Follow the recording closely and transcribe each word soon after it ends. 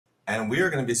And we are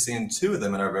going to be seeing two of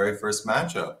them in our very first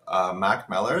matchup. Mack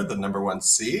Meller, the #1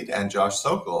 seed, and Josh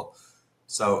Sokol.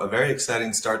 So a very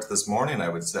exciting start to this morning, I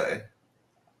would say.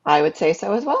 I would say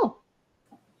so as well.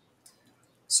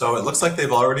 So it looks like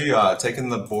they've already taken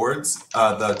the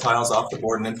the tiles off the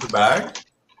board and into the bag,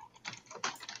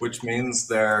 which means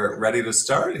they're ready to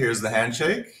start. Here's the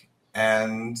handshake,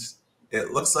 and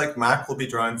it looks like Mack will be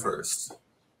drawing first.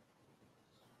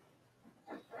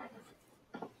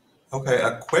 Okay,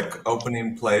 a quick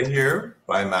opening play here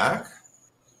by Mack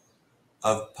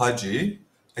of Pudgy.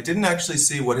 I didn't actually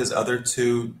see what his other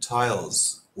two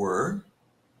tiles were.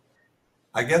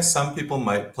 I guess some people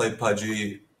might play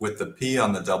Pudgy with the P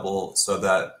on the double so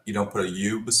that you don't put a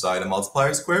U beside a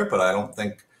multiplier square, but I don't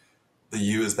think the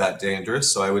U is that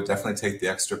dangerous, so I would definitely take the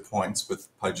extra points with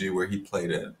Pudgy where he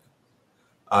played it.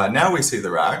 Now we see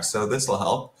the rack, so this will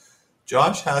help.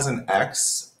 Josh has an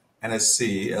X and a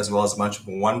C, as well as a bunch of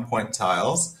 1-point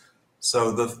tiles.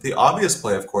 So the obvious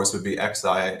play, of course, would be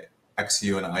XI,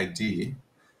 XU, and ID.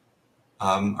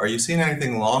 Are you seeing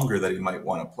anything longer that he might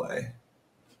want to play?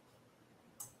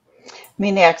 I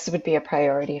mean, the X would be a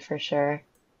priority for sure.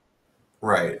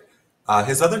 Right.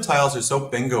 His other tiles are so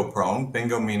bingo prone,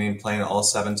 bingo meaning playing all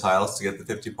 7 tiles to get the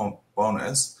 50-point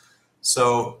bonus.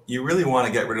 So you really want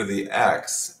to get rid of the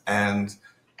X, and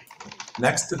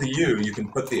next to the U, you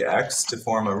can put the X to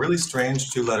form a really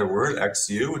strange 2-letter word,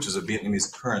 XU, which is a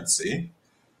Vietnamese currency.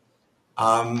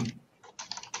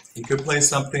 You could play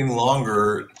something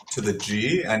longer to the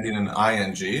G, ending in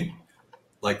ing,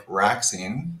 like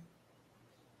Raxine.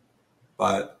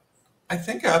 But I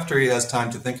think after he has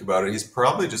time to think about it, he's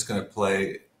probably just going to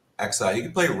play XI. He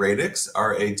could play Radix,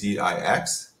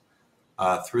 Radix,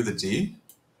 through the D.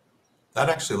 That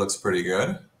actually looks pretty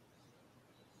good.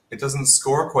 It doesn't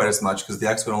score quite as much because the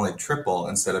X would only triple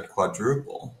instead of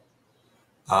quadruple.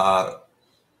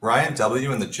 Ryan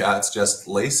W. in the chat's just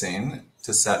lacing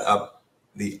to set up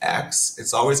the X.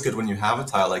 It's always good when you have a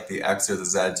tile like the X or the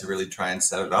Z to really try and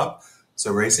set it up.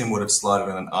 So racing would have slotted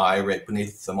in an I right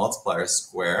beneath the multiplier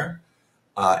square.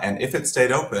 And if it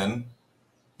stayed open,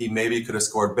 he maybe could have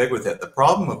scored big with it. The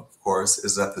problem, of course,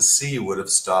 is that the C would have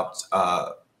stopped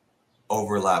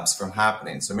overlaps from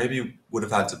happening. So maybe you would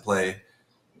have had to play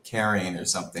carrying or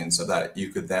something so that you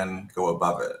could then go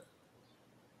above it.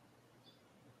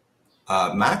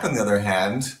 Mack, on the other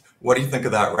hand, what do you think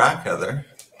of that rack, Heather?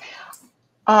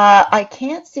 I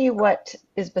can't see what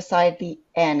is beside the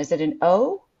N. Is it an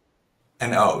O?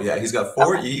 An O, yeah. He's got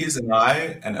 4 Okay. E's, an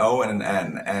I, an O, and an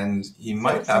N, and he So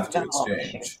might it's an have to O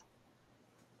shape. exchange.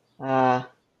 Uh,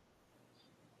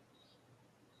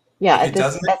 yeah, If he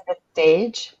doesn't, at this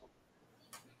stage,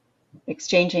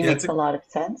 exchanging yeah, makes a lot of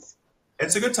sense.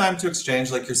 it's a good time to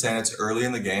exchange. Like you're saying, it's early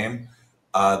in the game.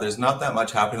 There's not that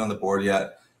much happening on the board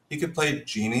yet. He could play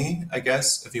Genie, I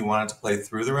guess, if he wanted to play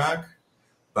through the rack.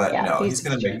 But Yeah, no, he's he's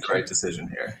going to make the exchanging. right decision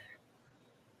here.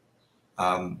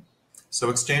 So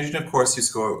exchanging, of course, you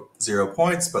score 0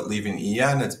 points, but leaving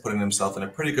EN, it's putting himself in a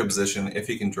pretty good position if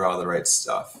he can draw the right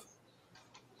stuff.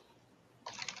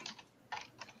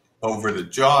 Over to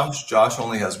Josh. Josh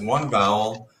only has 1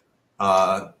 vowel.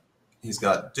 He's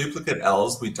got duplicate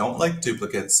L's. We don't like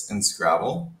duplicates in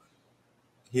Scrabble.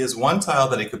 He has 1 tile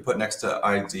that he could put next to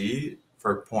ID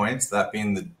for points, that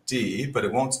being the D, but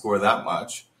it won't score that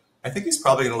much. I think he's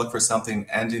probably going to look for something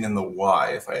ending in the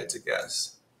Y, if I had to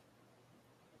guess.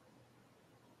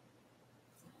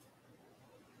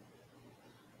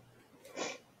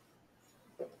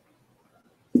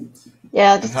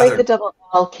 Yeah, And despite Heather, the double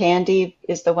L, Candy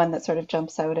is the one that sort of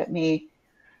jumps out at me.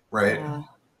 right? Uh,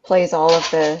 Plays all of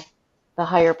the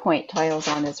higher point tiles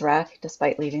on his rack,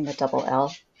 despite leaving the double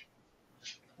L.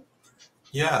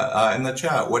 Yeah, in the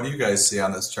chat, what do you guys see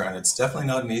on this turn? It's definitely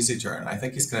not an easy turn. I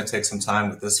think he's going to take some time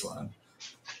with this one.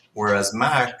 Whereas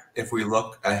Mack, if we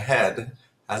look ahead,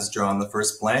 has drawn the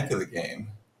first blank of the game.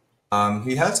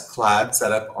 He has Clad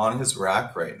set up on his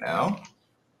rack right now.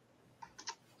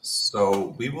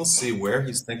 So we will see where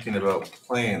he's thinking about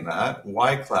playing that.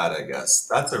 Why Clad, I guess.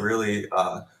 That's a really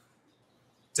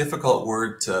difficult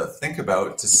word to think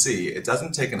about, to see. It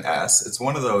doesn't take an S. It's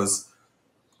one of those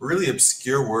really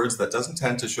obscure words that doesn't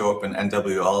tend to show up in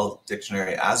NWL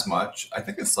dictionary as much. I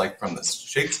think it's like from the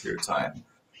Shakespeare time.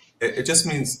 It just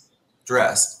means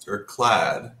dressed or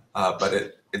clad, but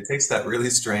it takes that really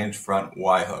strange front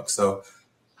Y hook. So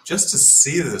just to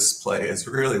see this play is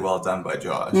really well done by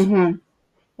Josh. Mm-hmm.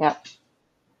 Yep.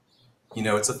 You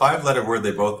know, it's a 5-letter word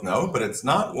they both know, but it's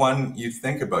not one you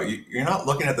think about. You're not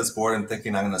looking at this board and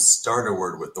thinking, I'm going to start a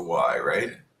word with the Y,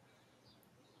 right?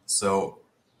 So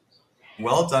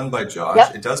well done by Josh.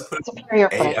 Yep. It does put Superior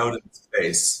an A play. out in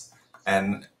space.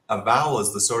 And a vowel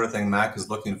is the sort of thing Mack is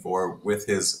looking for with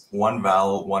his one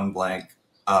vowel, one blank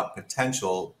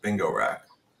potential bingo rack.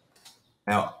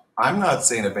 Now, I'm not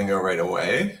seeing a bingo right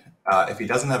away. If he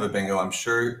doesn't have a bingo, I'm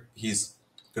sure he's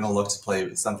going to look to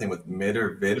play something with mid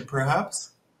or vid,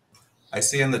 perhaps. I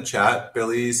see in the chat,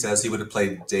 Billy says he would have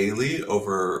played daily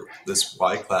over this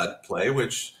Y-clad play,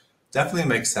 which definitely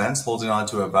makes sense, holding on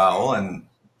to a vowel. And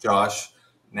Josh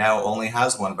now only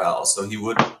has one vowel, so he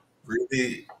would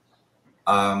really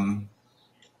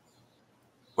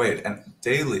wait, and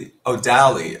daily. Oh,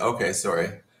 Dally. Okay,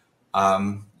 sorry.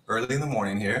 Early in the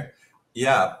morning here.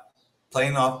 Yeah,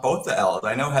 playing off both the L's.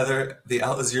 I know, Heather, the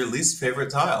L is your least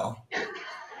favorite tile.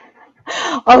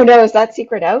 Oh no, is that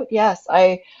secret out? Yes,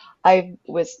 I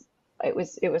was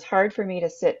it was hard for me to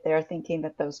sit there thinking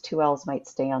that those two L's might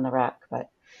stay on the rack, but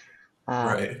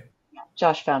uh, Right.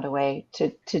 Josh found a way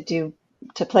to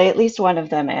play at least one of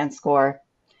them and score.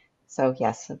 So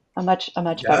yes, a much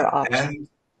better Yeah, option.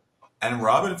 and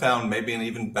Robin found maybe an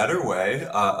even better way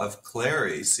of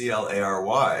Clary,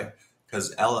 Clary,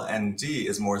 because L and D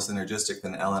is more synergistic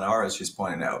than L and R, as she's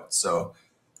pointing out. So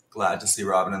glad to see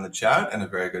Robin in the chat and a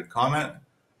very good comment.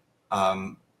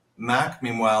 Mac,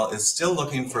 meanwhile, is still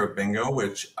looking for a bingo,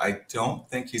 which I don't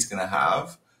think he's going to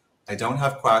have. I don't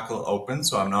have Quackle open,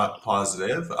 so I'm not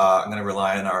positive. I'm going to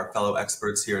rely on our fellow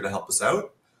experts here to help us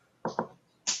out.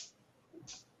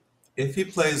 If he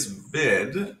plays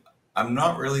vid, I'm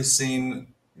not really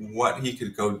seeing what he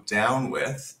could go down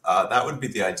with. That would be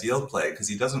the ideal play because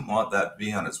he doesn't want that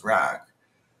V on his rack.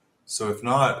 So if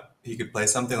not, he could play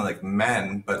something like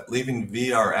men, but leaving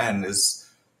VRN is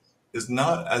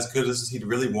not as good as he'd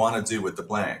really want to do with the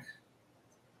blank.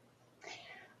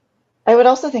 I would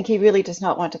also think he really does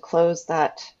not want to close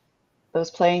those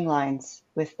playing lines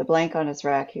with the blank on his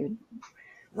rack. He would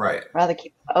Right. rather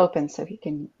keep them open so he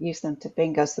can use them to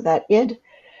bingo. So that id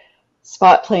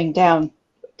spot playing down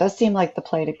does seem like the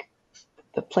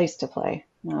place to play.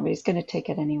 No, but he's going to take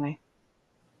it anyway.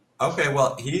 Okay,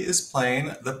 well, he is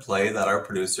playing the play that our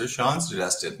producer Sean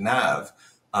suggested, Nav.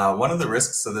 One of the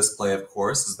risks of this play, of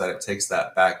course, is that it takes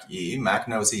that back E. Mac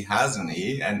knows he has an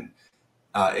E, and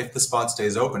if the spot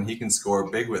stays open, he can score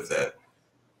big with it.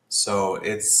 So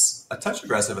it's a touch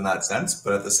aggressive in that sense,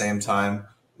 but at the same time,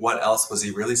 what else was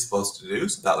he really supposed to do?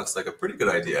 So that looks like a pretty good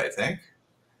idea, I think.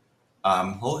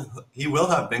 He will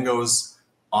have bingos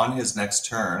on his next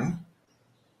turn.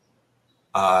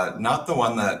 Not the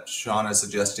one that Sean is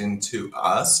suggesting to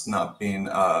us, not being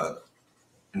an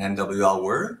NWL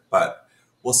word, but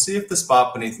we'll see if the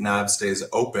spot beneath nav stays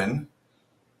open.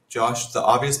 Josh, the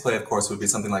obvious play, of course, would be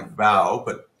something like vow,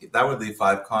 but that would leave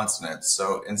 5 consonants.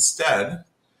 So instead,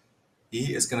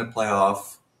 he is going to play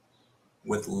off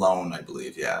with lone, I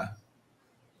believe, yeah.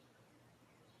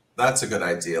 That's a good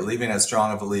idea, leaving as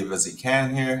strong of a leave as he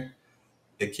can here.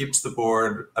 It keeps the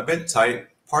board a bit tight,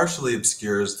 partially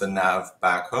obscures the nav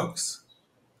back hooks.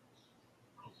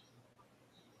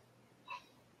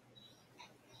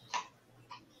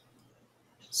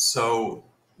 So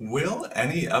will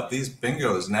any of these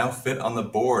bingos now fit on the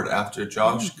board after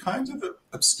Josh kind of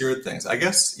obscured things? I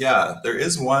guess, yeah, there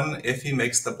is one if he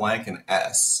makes the blank an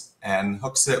S and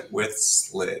hooks it with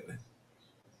slid.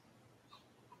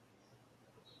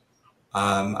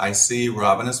 I see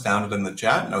Robin has found it in the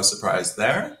chat, no surprise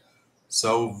there.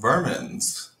 So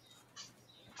vermins.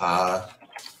 Of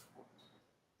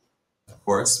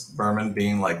course, vermin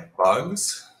being like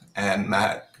bugs, and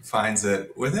Matt finds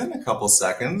it within a couple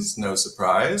seconds, no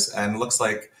surprise, and looks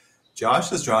like Josh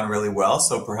has drawn really well,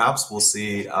 so perhaps we'll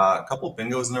see a couple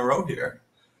bingos in a row here.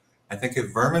 I think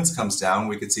if vermins comes down,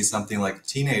 we could see something like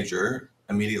teenager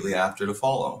immediately after to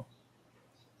follow.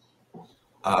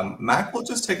 Mac will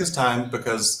just take his time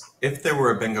because if there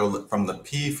were a bingo from the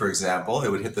P, for example, it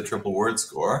would hit the triple word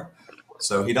score.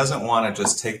 So he doesn't want to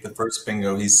just take the first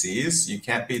bingo he sees. You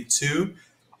can't be too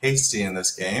hasty in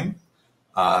this game.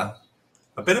 A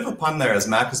bit of a pun there as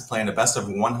Mac is playing a best of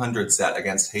 100 set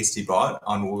against HastyBot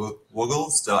on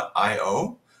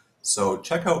woogles.io. So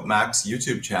check out Mac's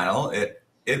YouTube channel.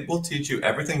 It will teach you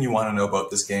everything you want to know about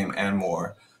this game and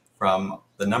more from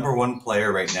the #1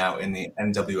 player right now in the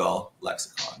NWL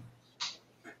lexicon.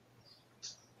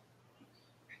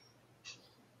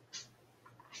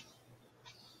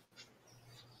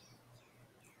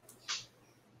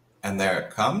 And there it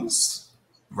comes.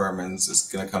 Vermins is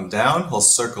going to come down. He'll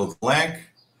circle the blank.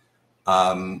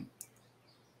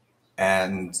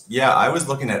 And yeah, I was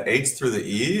looking at H through the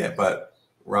E, but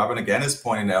Robin again is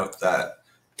pointing out that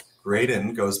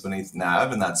Graydon goes beneath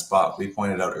nav in that spot we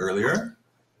pointed out earlier.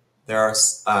 There are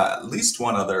at least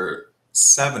one other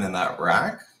 7 in that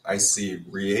rack. I see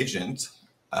reagent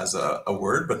as a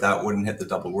word, but that wouldn't hit the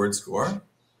double word score.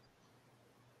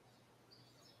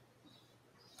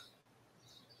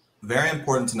 very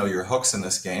important to know your hooks in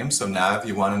this game. So nav,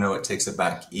 you want to know it takes it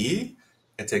back E,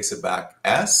 it takes it back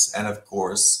S, and of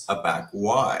course a back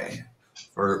Y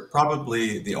for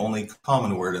probably the only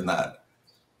common word in that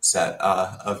set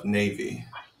of Navy.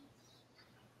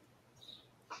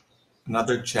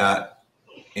 Another chat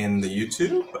in the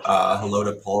YouTube. Hello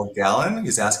to Paul Gallen.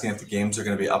 He's asking if the games are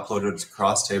going to be uploaded to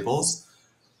cross tables.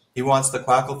 He wants the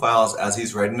Quackle files as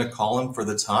he's writing a column for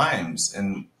the Times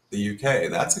in the UK.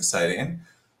 That's exciting.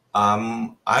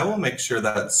 I will make sure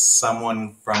that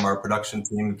someone from our production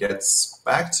team gets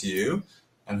back to you,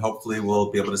 and hopefully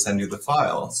we'll be able to send you the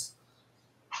files.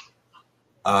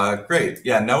 Great.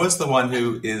 Yeah, Noah's the one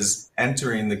who is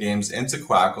entering the games into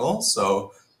Quackle,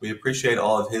 so we appreciate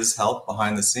all of his help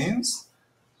behind the scenes.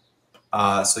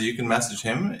 So you can message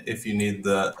him if you need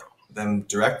them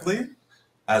directly,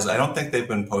 as I don't think they've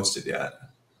been posted yet.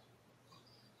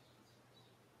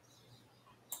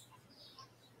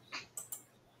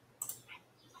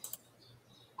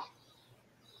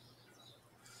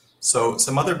 So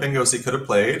some other bingos he could have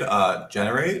played,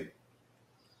 Generate,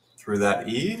 through that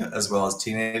E, as well as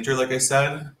Teenager, like I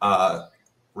said,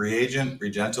 Reagent,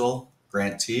 Regental,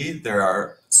 Grantee. There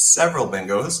are several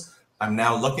bingos. I'm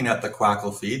now looking at the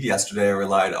Quackle feed. Yesterday I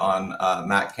relied on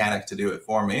Matt Canick to do it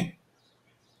for me.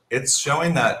 It's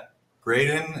showing that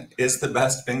Graydon is the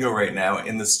best bingo right now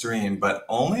in the stream, but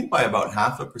only by about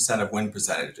 0.5% of win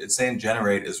percentage. It's saying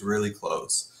Generate is really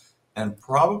close. And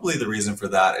probably the reason for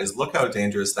that is look how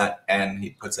dangerous that N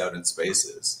he puts out in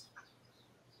spaces.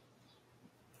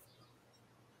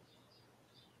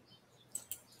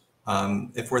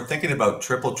 If we're thinking about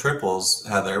triple triples,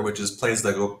 Heather, which is plays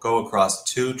that go across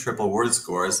 2 triple word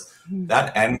scores,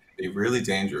 that N can be really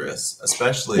dangerous,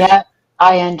 especially Yeah,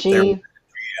 ing.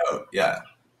 out. Yeah,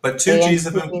 but 2 Gs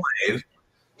have been played,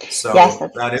 so yes,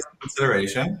 that is a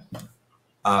consideration.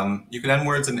 You can end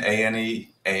words in ANE,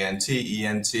 ANT,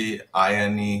 ENT,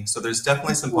 INE, so there's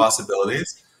definitely some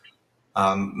possibilities.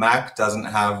 Mack doesn't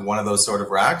have one of those sort of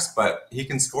racks, but he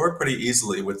can score pretty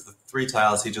easily with the 3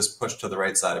 tiles he just pushed to the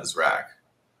right side of his rack.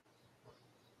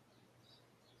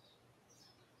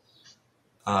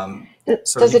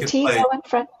 Does a T go in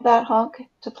front of that honk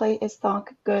to play? Is thonk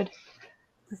good?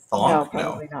 Thonk? No,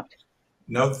 probably not.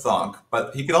 No thonk,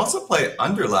 but he could also play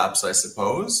underlaps, I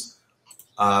suppose.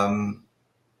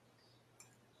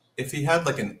 If he had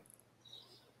like an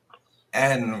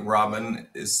N, Robin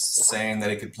is saying that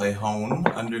he could play hone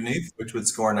underneath, which would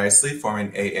score nicely,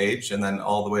 forming AH and then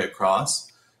all the way across.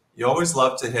 You always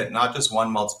love to hit not just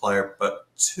 1 multiplier, but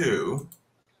 2.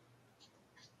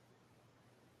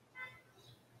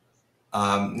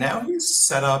 Now he's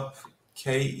set up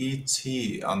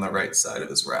KET on the right side of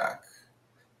his rack,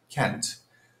 Kent.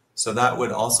 So that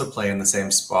would also play in the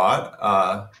same spot.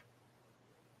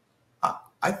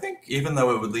 I think even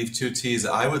though it would leave 2 Ts,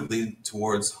 I would lean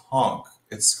towards honk.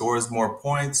 It scores more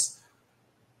points.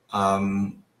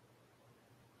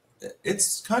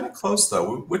 It's kind of close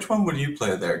though. Which one would you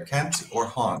play there, Kent or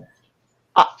honk?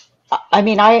 I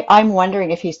mean, I'm wondering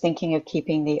if he's thinking of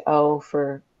keeping the O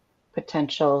for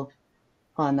potential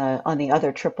on the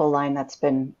other triple line that's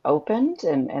been opened,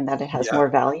 and that it has more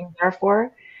value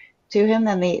therefore to him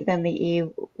than the E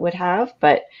would have.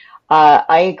 But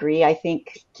I agree. I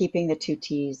think keeping the 2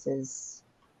 Ts is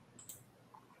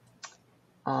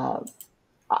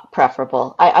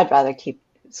preferable. I'd rather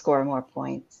score more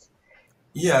points.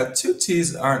 Yeah, 2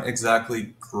 Ts aren't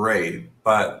exactly great,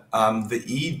 but the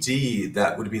ED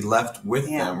that would be left with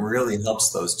them really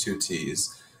helps those 2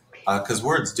 Ts. Because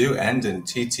words do end in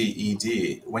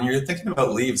TTED. When you're thinking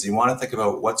about leaves, you want to think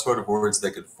about what sort of words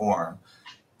they could form.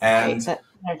 And right, that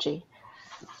synergy.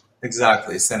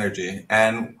 Exactly, synergy.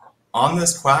 And on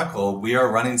this Quackle, we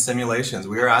are running simulations.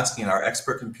 We are asking our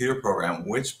expert computer program,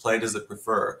 which play does it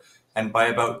prefer? And by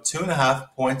about 2.5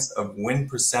 points of win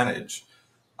percentage,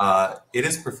 it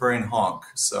is preferring honk.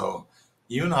 So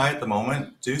you and I at the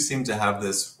moment do seem to have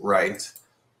this right.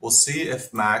 We'll see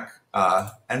if Mack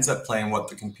ends up playing what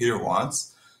the computer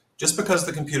wants. Just because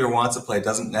the computer wants a play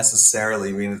doesn't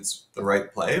necessarily mean it's the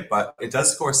right play, but it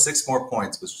does score 6 more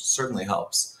points, which certainly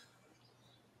helps.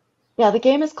 Yeah, the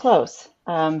game is close.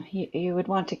 You would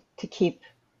want to keep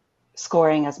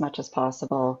scoring as much as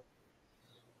possible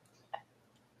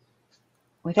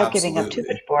without giving up too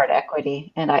much board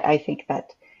equity. And I think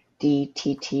that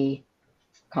DTT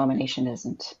combination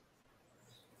isn't.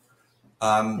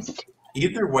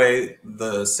 Either way,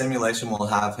 the simulation will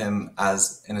have him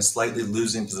as in a slightly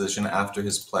losing position after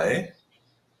his play.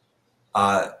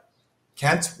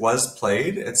 Kent was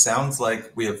played. It sounds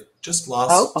like we have just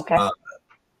lost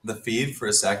the feed for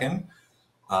a second.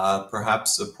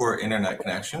 Perhaps a poor internet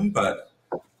connection, but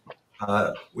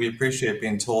We appreciate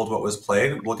being told what was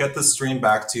played. We'll get the stream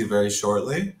back to you very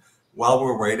shortly. While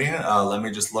we're waiting, let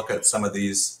me just look at some of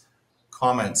these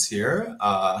comments here.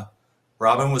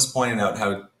 Robin was pointing out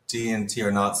how D and T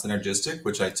are not synergistic,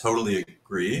 which I totally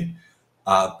agree.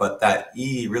 But that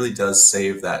E really does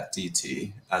save that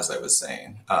DT, as I was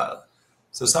saying.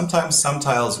 So sometimes some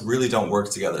tiles really don't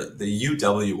work together. The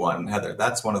UW one, Heather,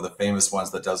 that's one of the famous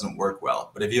ones that doesn't work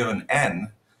well. But if you have an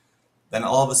N, then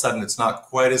all of a sudden it's not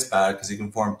quite as bad because you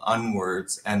can form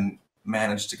unwords and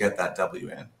manage to get that W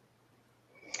in.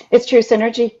 It's true.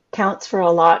 Synergy counts for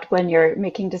a lot when you're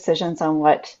making decisions on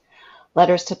what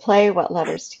letters to play, what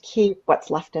letters to keep, what's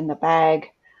left in the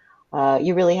bag.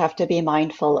 You really have to be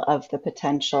mindful of the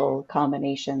potential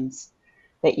combinations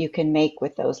that you can make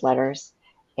with those letters.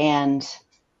 And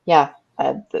yeah,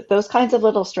 those kinds of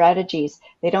little strategies,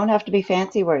 they don't have to be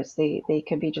fancy words. They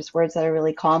can be just words that are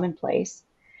really commonplace.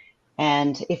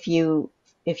 And if you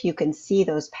can see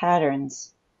those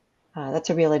patterns, that's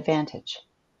a real advantage.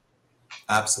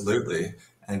 Absolutely.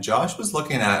 And Josh was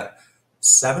looking at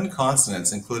 7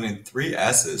 consonants, including 3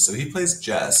 S's. So he plays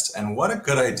jest. And what a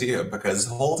good idea, because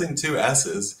holding 2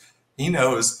 S's, he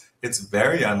knows it's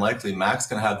very unlikely Mack's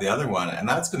going to have the other one. And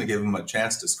that's going to give him a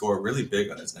chance to score really big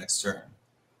on his next turn.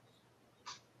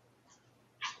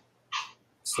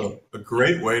 So a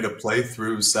great way to play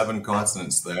through 7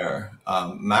 consonants there.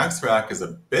 Mack's rack is a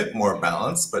bit more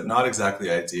balanced, but not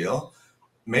exactly ideal.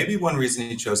 Maybe one reason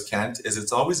he chose Kent is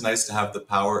it's always nice to have the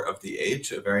power of the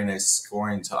H, a very nice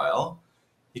scoring tile.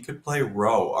 He could play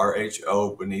Rho,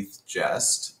 R-H-O, beneath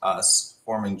jest,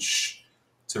 forming sh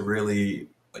to really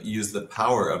use the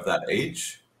power of that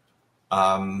H.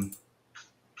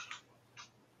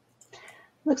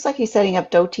 Looks like he's setting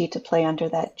up Doti to play under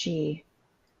that G.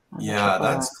 Yeah,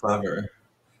 that's clever.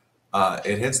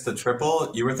 It hits the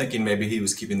triple. You were thinking maybe he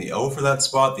was keeping the O for that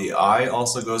spot. The I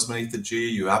also goes beneath the G.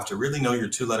 You have to really know your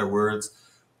 2-letter words.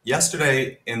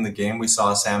 Yesterday in the game, we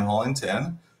saw Sam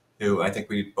Hollington, who I think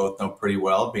we both know pretty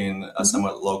well, being a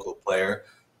somewhat local player,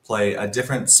 play a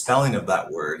different spelling of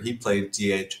that word. He played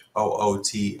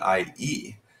DHOOTIE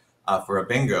for a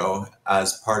bingo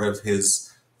as part of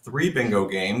his 3 bingo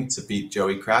game to beat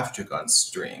Joey Krafchick on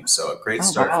stream. So a great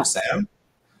start for Sam.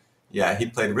 Yeah, he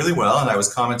played really well, and I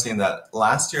was commenting that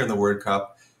last year in the World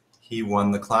Cup, he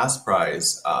won the class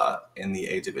prize in the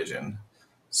A division.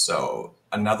 So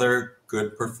another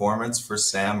good performance for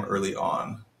Sam early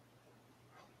on.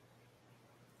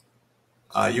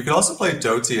 You could also play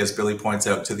Doti, as Billy points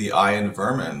out, to the I in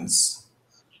Vermins,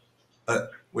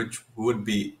 which would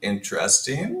be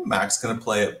interesting. Mack's going to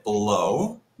play it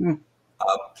below.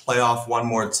 Play off one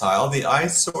more tile. The I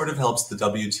sort of helps the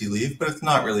WT leave, but it's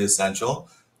not really essential.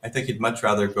 I think he'd much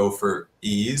rather go for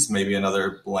E's, maybe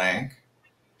another blank.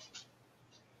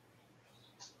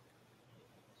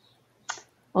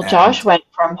 Well, Josh went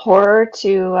from horror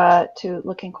to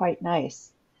looking quite nice.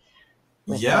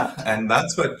 Yeah, and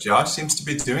that's what Josh seems to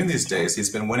be doing these days. He's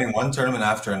been winning one tournament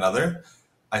after another.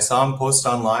 I saw him post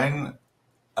online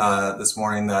this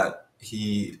morning that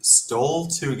he stole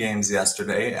 2 games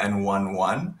yesterday and won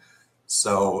 1.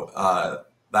 So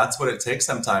that's what it takes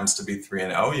sometimes to be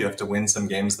 3-0. You have to win some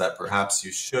games that perhaps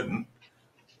you shouldn't.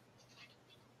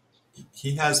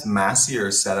 He has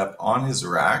Massier set up on his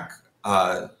rack.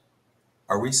 Are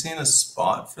we seeing a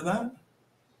spot for that?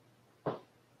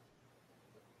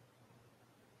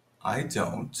 I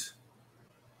don't.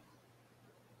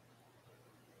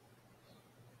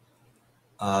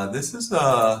 This is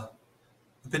a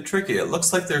bit tricky. It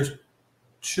looks like there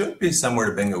should be somewhere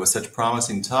to bingo with such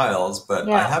promising tiles, but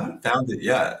I haven't found it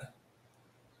yet.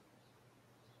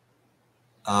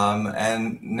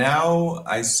 And now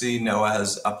I see Noah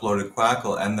has uploaded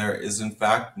Quackle, and there is in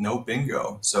fact no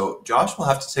bingo. So Josh will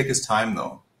have to take his time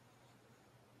though.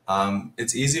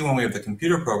 It's easy when we have the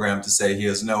computer program to say he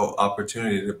has no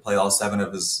opportunity to play all 7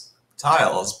 of his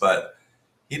tiles, but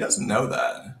he doesn't know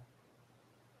that.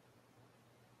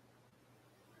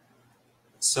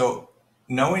 So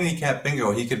knowing he can't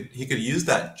bingo, he could use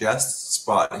that jest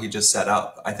spot he just set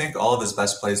up. I think all of his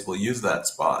best plays will use that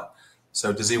spot.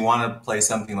 So does he want to play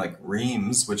something like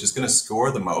Reams, which is going to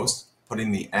score the most,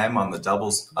 putting the M on the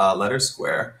double letter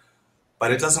square,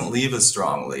 but it doesn't leave as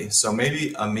strongly. So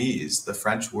maybe amise, the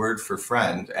French word for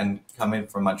friend, and coming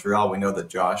from Montreal, we know that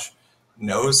Josh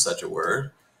knows such a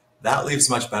word. That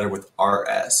leaves much better with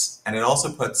RS. And it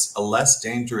also puts a less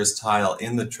dangerous tile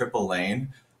in the triple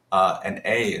lane, an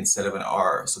A instead of an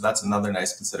R. So that's another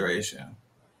nice consideration.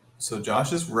 So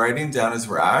Josh is writing down his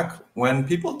rack. When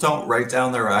people don't write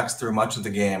down their racks through much of the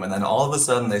game, and then all of a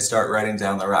sudden they start writing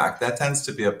down the rack, that tends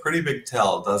to be a pretty big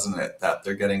tell, doesn't it, that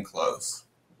they're getting close.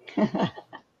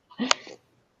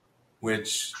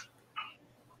 which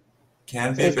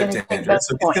can So be a he's bit going to take those dangerous.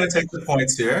 So he's going to take points. the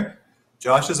points here.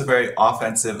 Josh is a very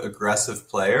offensive, aggressive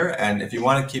player, and if you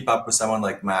want to keep up with someone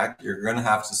like Mack, you're going to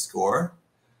have to score.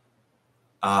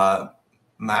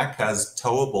 Mack has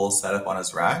towable set up on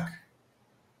his rack.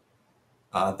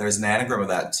 There's an anagram of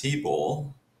that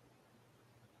T-bowl.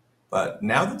 But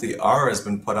now that the R has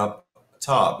been put up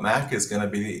top, Mack is going to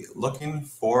be looking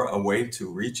for a way to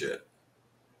reach it.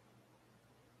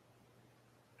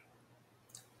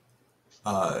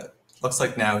 Looks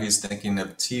like now he's thinking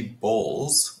of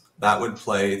T-bowls. That would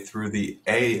play through the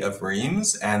A of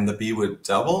reams, and the B would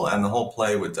double, and the whole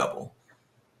play would double.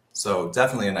 So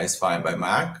definitely a nice find by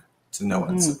Mack, to no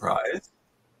one's Hmm. surprise.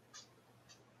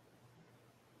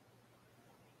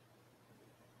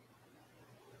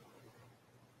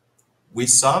 We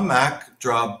saw Mack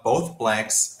draw both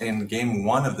blanks in game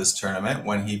one of this tournament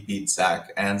when he beat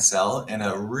Zach Ansel in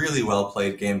a really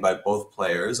well-played game by both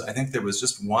players. I think there was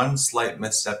just one slight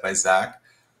misstep by Zach,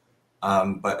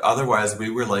 but otherwise we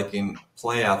were liking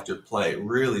play after play,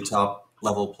 really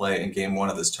top-level play in game one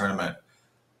of this tournament.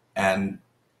 And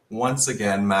once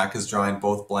again, Mack is drawing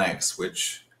both blanks,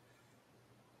 which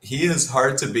he is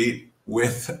hard to beat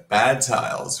with bad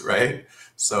tiles, right?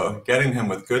 So getting him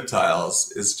with good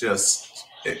tiles is just,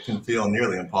 it can feel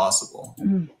nearly impossible.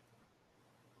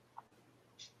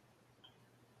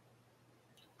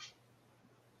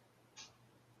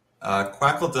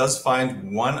 Quackle does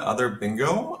find one other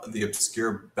bingo, the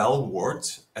obscure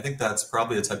bellwort. I think that's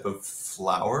probably a type of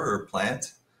flower or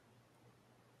plant.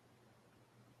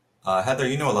 Heather,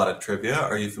 you know a lot of trivia.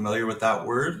 Are you familiar with that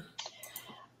word?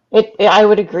 I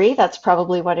would agree. That's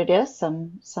probably what it is,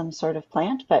 some sort of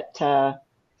plant, but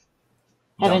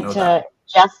Don't know haven't that.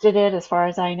 ingested it as far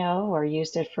as I know, or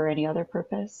used it for any other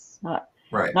purpose.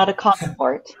 Right. Not a common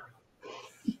wort.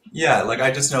 Yeah, like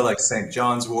I just know like St.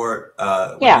 John's wort.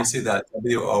 When you Yeah. see that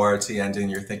W-O-R-T ending,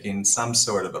 you're thinking some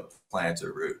sort of a plant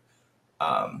or root.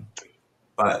 Um,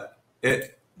 but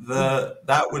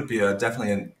that would be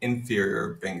definitely an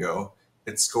inferior bingo.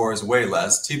 It scores way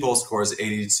less. T-Bowl scores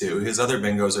 82. His other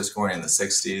bingos are scoring in the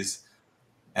 60s.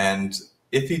 And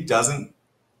if he doesn't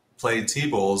play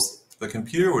T-Bowls, the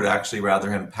computer would actually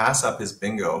rather him pass up his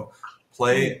bingo,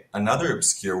 play another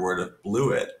obscure word of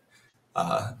bluet,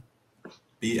 uh,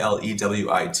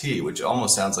 Blewit, which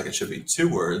almost sounds like it should be two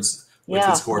words, which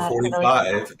would Yeah, score not familiar with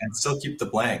that. 45 and still keep the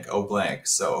blank, oh blank.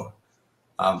 So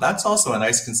that's also a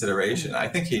nice consideration. I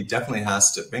think he definitely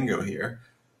has to bingo here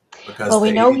Well, because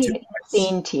we the know 82 he's points,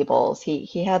 seen T-bowls.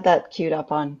 He had that queued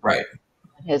up on right,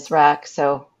 his rack,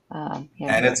 so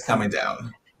yeah, and here it it's comes. coming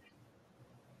down.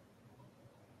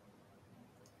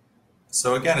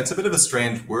 So again, it's a bit of a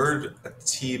strange word, a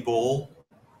T-bowl.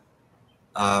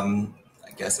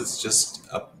 I guess it's just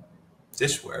a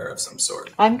dishware of some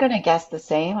sort. I'm going to guess the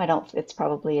same. I don't, it's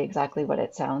probably exactly what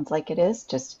it sounds like it is,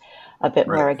 just a bit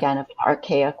more, Right, again, of an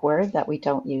archaic word that we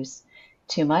don't use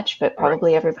too much, but right,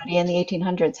 probably everybody in the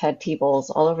 1800s had tea bowls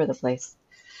all over the place.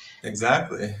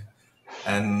 exactly.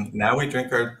 And now we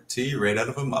drink our tea right out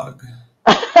of a mug.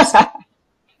 So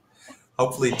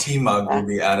hopefully tea mug will Yeah,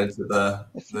 be added to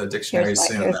the dictionary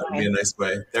soon. here's That would be a mine. nice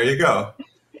way. There you go.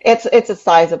 It's a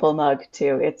sizable mug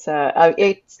too. It's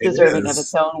It deserving of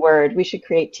its is. own word. We should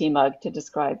create tea mug to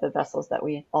describe the vessels that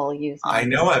we all use I now.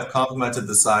 know I've complimented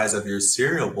the size of your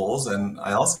cereal bowls, and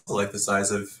I also like the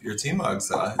size of your tea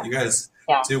mugs. You guys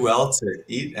Yeah. do well to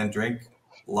eat and drink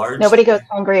Nobody goes largely.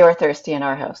 hungry or thirsty in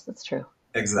our house. That's true.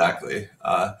 Exactly.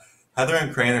 Heather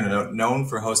and Crane are known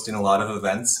for hosting a lot of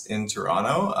events in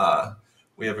Toronto.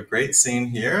 We have a great scene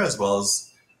here, as well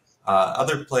as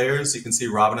other players. You can see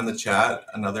Robin in the chat,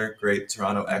 another great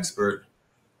Toronto expert.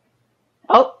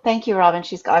 Oh, thank you, Robin.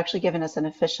 She's actually given us an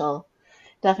official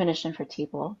definition for tea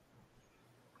bowl.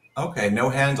 Okay, no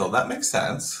handle. That makes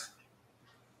sense.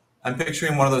 I'm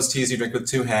picturing one of those teas you drink with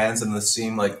two hands and the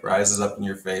steam like rises up in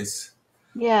your face.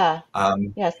 Yeah,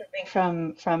 Um, yeah, something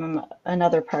from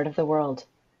another part of the world.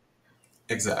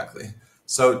 exactly.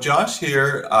 So Josh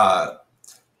here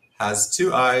has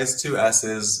two I's, two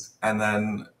S's, and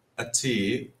then a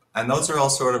T, and those are all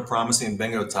sort of promising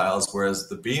bingo tiles, whereas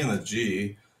the B and the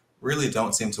G really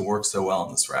don't seem to work so well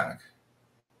in this rack.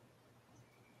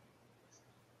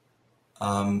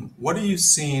 What are you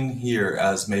seeing here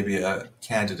as maybe a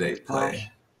candidate Gosh.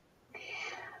 play?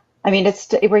 I mean,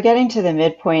 we're getting to the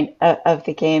midpoint of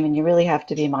the game, and you really have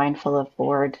to be mindful of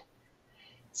board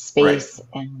Right. space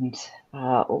and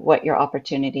what your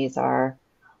opportunities are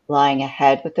lying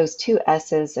ahead. With those two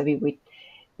S's, I mean,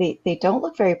 they don't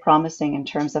look very promising in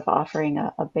terms of offering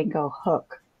a bingo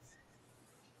hook.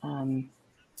 Um,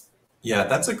 Yeah,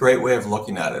 that's a great way of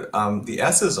looking at it. The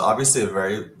S is obviously a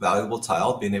very valuable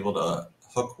tile, being able to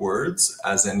hook words,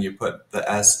 as in you put the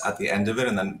S at the end of it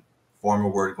and then form a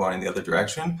word going in the other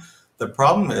direction. The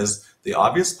problem is the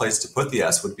obvious place to put the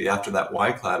S would be after that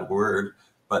Y-clad word,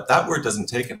 but that word doesn't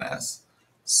take an S.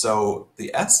 So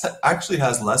the S actually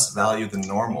has less value than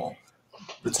normal.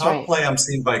 The That's top right. play I'm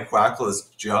seeing by Quackle is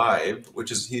Jive,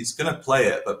 which is he's going to play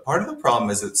it, but part of the problem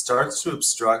is it starts to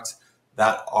obstruct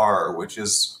that R, which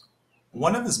is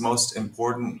one of his most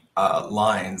important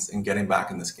lines in getting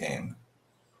back in this game.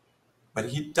 But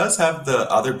he does have the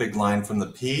other big line from the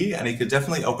P, and he could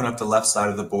definitely open up the left side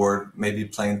of the board, maybe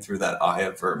playing through that I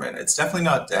of Vermin. It's definitely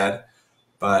not dead,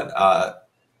 but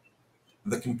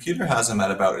the computer has him at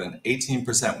about an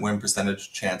 18% win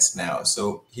percentage chance now,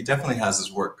 so he definitely has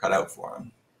his work cut out for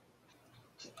him.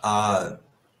 Uh,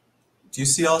 do you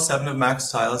see all seven of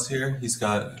Mack's tiles here? He's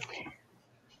got,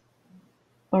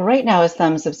 Well, right now his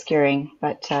thumb's obscuring,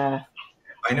 but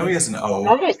I know he I has an O.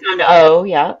 thought I found O,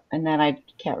 yeah, and then I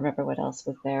can't remember what else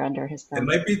was there under his It thumb.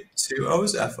 might be two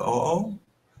O's, F-O-O.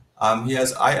 He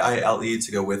has I-I-L-E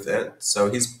to go with it.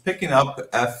 So he's picking up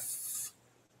F-I-L-O.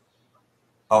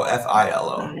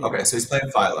 Okay, so he's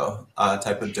playing Philo,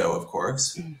 type of dough, of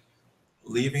course.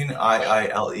 Leaving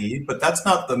I-I-L-E, but that's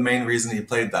not the main reason he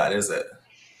played that, is it?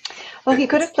 Well, he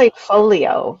could have It's, played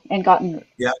folio and gotten.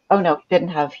 yeah, Oh no, didn't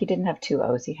have. He didn't have two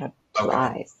O's. He had two okay.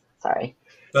 I's. Sorry.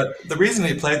 But the reason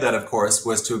he played that, of course,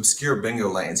 was to obscure bingo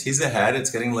lanes. He's ahead. It's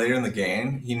getting later in the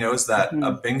game. He knows that a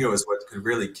Hmm. bingo is what could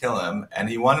really kill him, and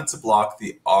he wanted to block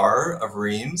the R of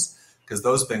Reams because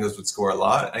those bingos would score a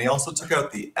lot. And he also took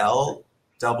out the L,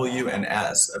 W, and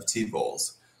S of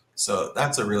T-bowls. So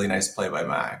that's a really nice play by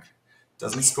Mac.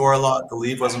 Doesn't score a lot. The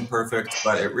lead wasn't perfect,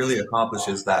 but it really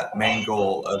accomplishes that main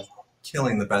goal of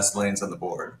killing the best lanes on the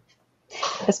board.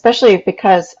 Especially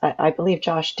because I believe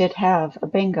Josh did have a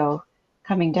bingo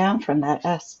coming down from that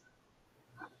S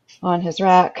on his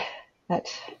rack that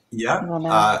he Yep, will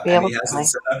now be and able he to has it play.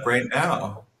 set up right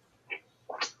now.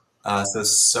 So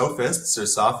sophists or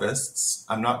sophists,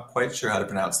 I'm not quite sure how to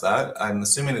pronounce that. I'm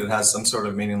assuming it has some sort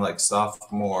of meaning like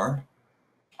sophomore.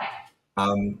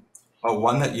 Um, oh,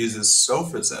 one that uses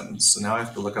sophisms. So now I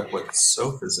have to look up what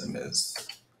sophism is.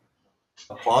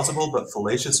 A plausible but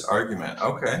fallacious argument.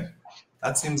 Okay,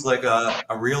 that seems like a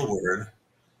real word.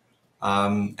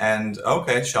 And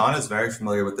okay, Sean is very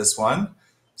familiar with this one,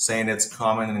 saying it's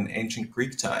common in ancient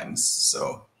Greek times.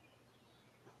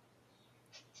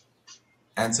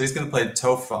 And so he's going to play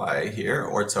Tofi here,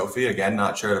 or Tofi, again,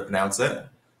 not sure how to pronounce it.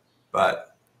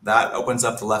 But that opens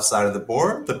up the left side of the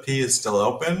board. The P is still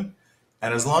open.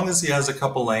 And as long as he has a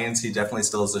couple lanes, he definitely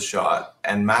still has a shot.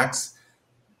 And Mack's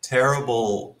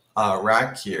terrible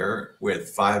rack here with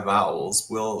five vowels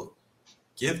will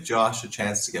give Josh a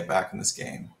chance to get back in this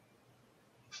game.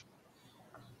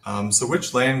 So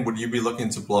which lane would you be looking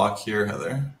to block here,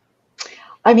 Heather?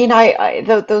 I mean,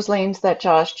 those lanes that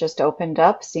Josh just opened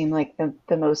up seem like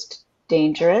the most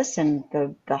dangerous and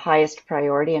the highest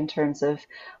priority in terms of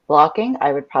blocking.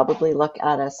 I would probably look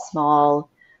at a small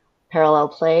parallel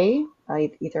play,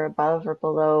 either above or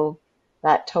below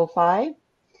that TOFI.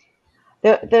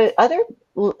 The other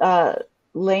uh,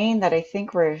 lane that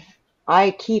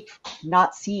I keep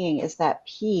not seeing is that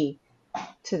P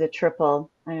to the triple.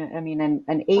 I mean,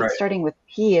 an eight Right. starting with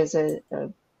P is that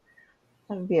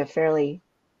would be a fairly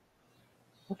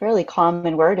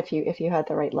common word if you had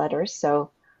the right letters.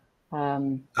 So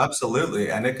Absolutely.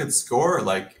 And it could score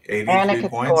like and it 83 could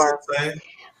points, score, let's say.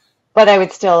 but I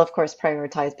would still, of course,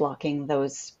 prioritize blocking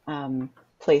those playthrough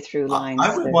I lines.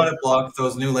 would There want to block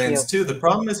those new lanes few. too. The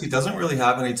problem is he doesn't really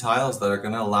have any tiles that are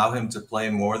going to allow him to play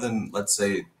more than, let's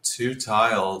say, two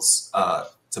tiles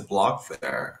to block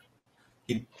there.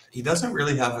 He doesn't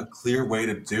really have a clear way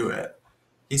to do it.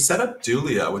 He set up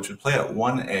Dulia, which would play at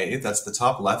 1A, that's the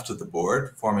top left of the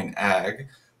board, forming Ag.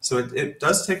 So it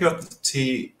does take out the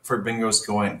T for bingos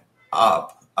going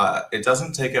up. It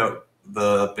doesn't take out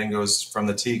the bingos from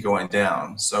the T going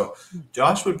down. So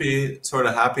Josh would be sort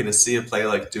of happy to see a play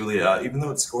like Dulia, even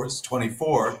though it scores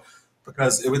 24,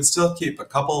 because it would still keep a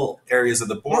couple areas of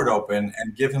the Yeah. board open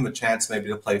and give him a chance maybe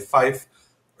to play Fife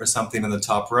or something in the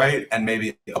top right and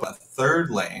maybe a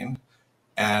third lane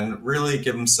and really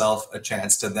give himself a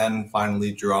chance to then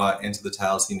finally draw into the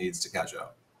tiles he needs to catch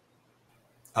up.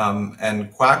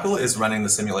 And Quackle is running the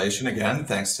simulation again,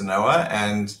 thanks to Noah.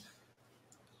 And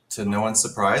to no one's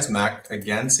surprise, Mac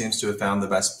again seems to have found the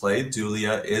best play.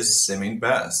 Dulia is simming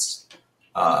best.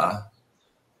 Uh,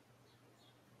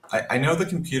 I know the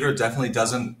computer definitely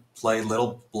doesn't play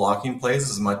little blocking plays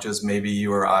as much as maybe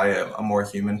you or I, a more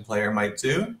human player, might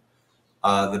do.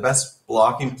 The best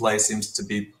blocking play seems to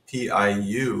be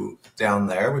PIU down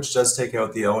there, which does take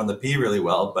out the O and the P really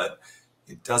well, but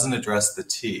it doesn't address the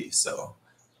T. So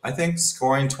I think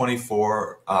scoring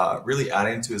 24, really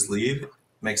adding to his lead,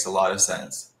 makes a lot of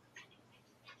sense.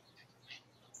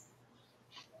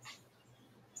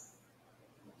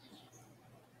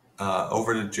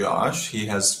 Over to Josh. He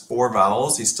has 4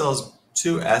 vowels. He still has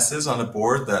 2 S's on a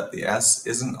board that the S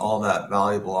isn't all that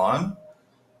valuable on.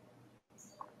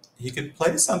 He could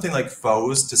play something like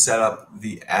foes to set up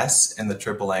the S in the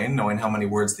triple lane, knowing how many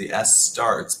words the S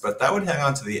starts, but that would hang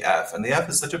on to the F, and the F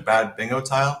is such a bad bingo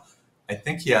tile, I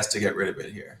think he has to get rid of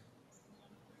it here.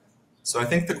 So I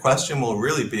think the question will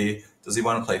really be, does he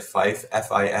want to play Fife,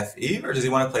 F-I-F-E, or does he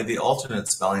want to play the alternate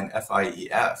spelling,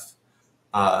 F-I-E-F?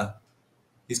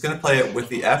 He's going to play it with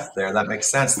the F there. That makes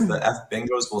sense. The F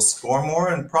bingos will score more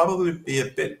and probably be a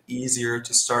bit easier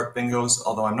to start bingos,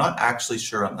 although I'm not actually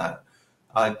sure on that.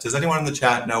 Does anyone in the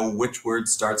chat know which word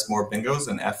starts more bingos,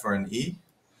 an F or an E?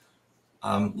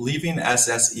 Leaving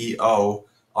S-S-E-O,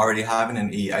 already having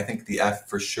an E, I think the F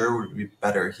for sure would be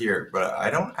better here, but I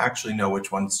don't actually know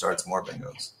which one starts more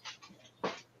bingos.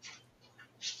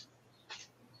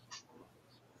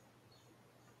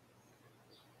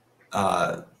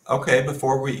 Okay,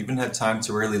 before we even had time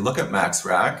to really look at Mack's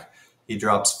rack, he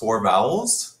drops 4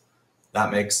 vowels.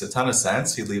 That makes a ton of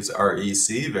sense. He leaves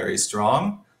R-E-C, very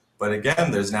strong. But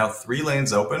again, there's now 3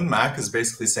 lanes open. Mack is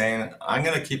basically saying, I'm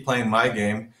going to keep playing my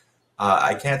game.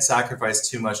 I can't sacrifice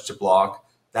too much to block.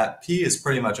 That P is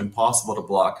pretty much impossible to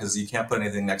block because you can't put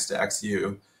anything next to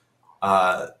XU.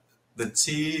 The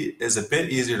T is a bit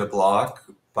easier to block,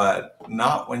 but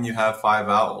not when you have 5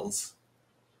 vowels.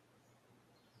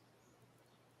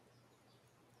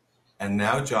 And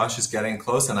now Josh is getting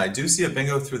close, and I do see a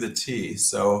bingo through the T.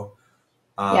 So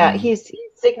yeah, he's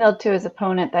signaled to his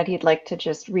opponent that he'd like to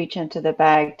just reach into the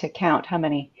bag to count how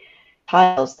many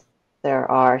tiles there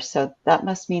are. So that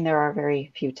must mean there are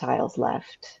very few tiles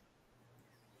left.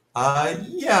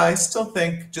 Yeah, I still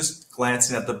think just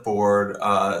glancing at the board,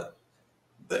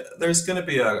 there's going to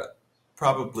be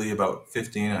probably about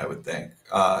 15, I would think.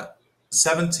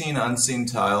 17 unseen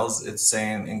tiles, it's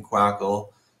saying in Quackle.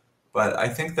 But I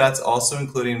think that's also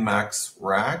including Mack's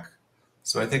rack.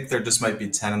 So I think there just might be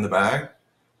 10 in the bag.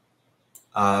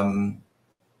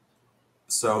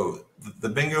 So the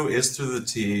bingo is through the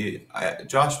T.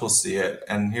 Josh will see it,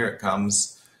 and here it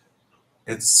comes.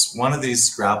 It's one of these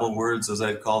Scrabble words, as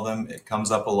I'd call them. It comes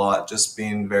up a lot, just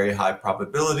being very high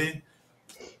probability,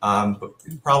 but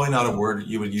probably not a word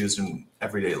you would use in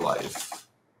everyday life.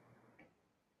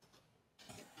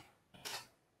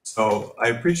 So I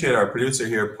appreciate our producer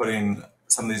here putting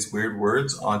some of these weird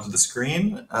words onto the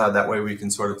screen. That way we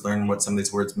can sort of learn what some of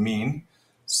these words mean.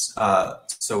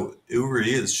 So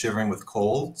Uri is shivering with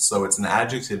cold, so it's an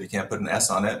adjective, you can't put an S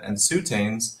on it. And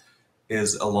soutanes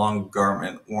is a long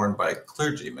garment worn by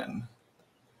clergymen.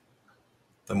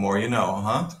 The more you know,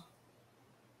 huh?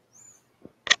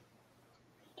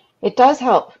 It does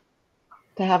help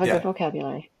to have a good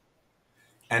vocabulary.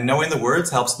 And knowing the words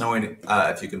helps knowing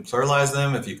if you can pluralize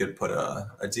them, if you could put a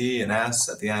D, an S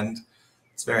at the end.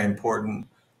 It's very important.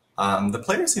 The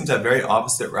players seem to have very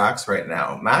opposite racks right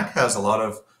now. Mack has a lot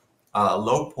of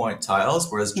low point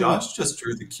tiles, whereas Josh just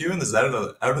drew the Q and the Z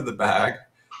out of the bag.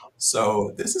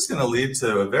 So this is going to lead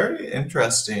to a very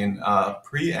interesting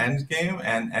pre-end game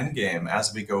and end game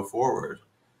as we go forward.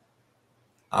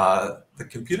 The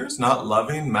computer's not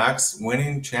loving Mack's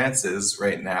winning chances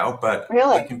right now, but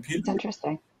really, the computer, it's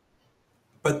interesting.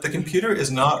 But the computer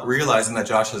is not realizing that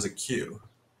Josh has a Q.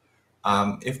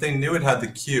 If they knew it had the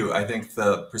Q, I think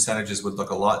the percentages would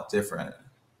look a lot different.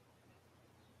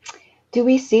 Do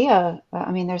we see I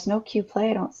mean, there's no Q play,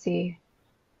 I don't see.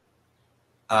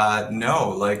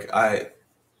 No, like I'm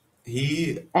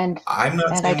not and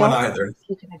seeing one either.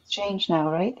 You can exchange now,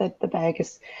 right? That the bag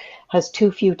has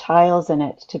too few tiles in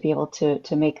it to be able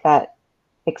to make that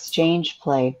exchange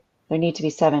play. There need to be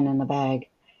 7 in the bag.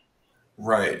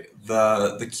 Right.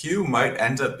 The Q might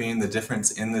end up being the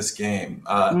difference in this game.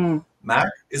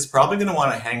 Mack is probably going to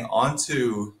want to hang on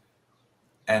to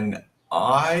an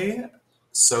I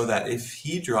so that if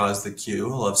he draws the Q,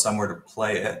 he'll have somewhere to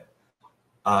play it.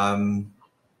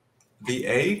 The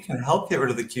A can help get rid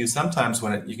of the Q sometimes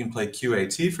when you can play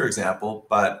QAT, for example,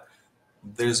 but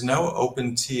there's no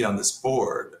open T on this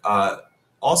board.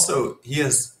 Also, he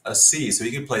has a C, so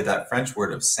he could play that French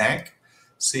word of cinq,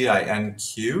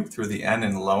 C-I-N-Q, through the N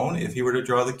in loan if he were to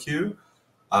draw the Q.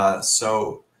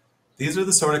 So these are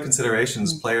the sort of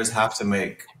considerations players have to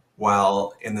make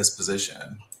while in this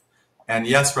position. And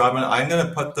yes, Robin, I'm going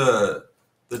to put the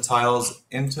the tiles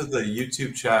into the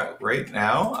YouTube chat right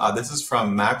now. This is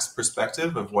from Mack's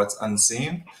perspective of what's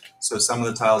unseen. So some of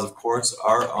the tiles, of course,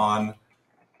 are on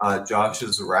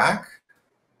Josh's rack.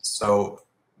 So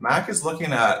Mack is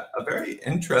looking at a very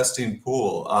interesting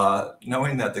pool,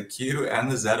 knowing that the Q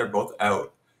and the Z are both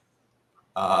out.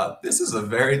 This is a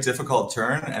very difficult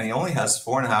turn, and he only has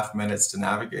 4.5 minutes to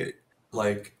navigate.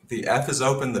 Like, the F is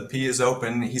open, the P is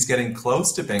open. He's getting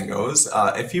close to bingos.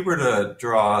 If he were to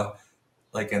draw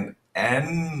like an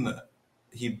N,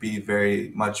 he'd be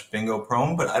very much bingo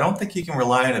prone, but I don't think he can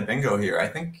rely on a bingo here. I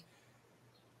think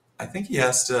he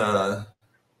has to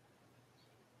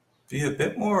be a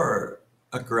bit more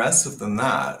aggressive than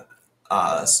that.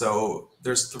 So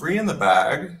there's 3 in the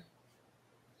bag.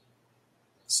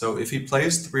 So if he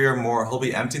plays 3 or more, he'll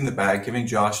be emptying the bag, giving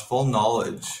Josh full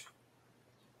knowledge.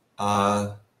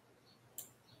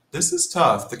 This is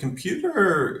tough. The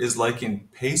computer is liking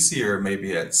pacier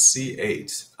maybe at C8.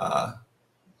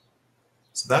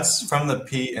 So that's from the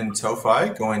P in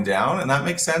TOEFI going down, and that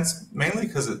makes sense mainly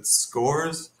because it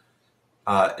scores.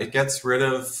 It gets rid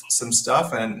of some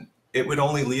stuff, and it would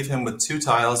only leave him with 2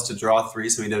 tiles to draw 3,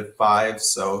 so he did 5.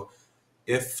 So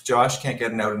if Josh can't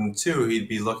get an out in 2, he'd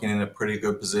be looking in a pretty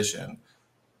good position.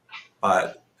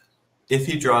 But if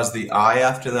he draws the I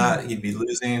after that, he'd be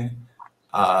losing.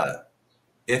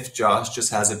 If Josh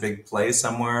just has a big play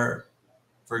somewhere,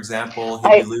 for example,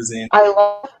 he'd be losing.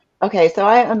 Okay, so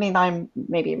I mean, I'm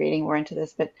maybe reading more into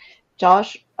this, but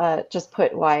Josh just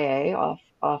put YA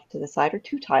off to the side, or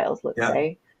 2 tiles, let's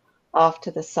say, off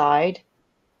to the side.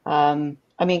 I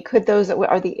mean, could those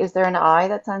is there an I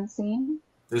that's unseen?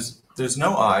 There's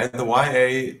no I. The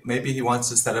YA, maybe he wants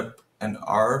to set up an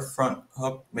R front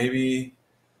hook, maybe.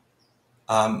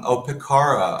 Oh,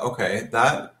 Picara. Okay,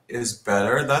 that is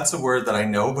better. That's a word that I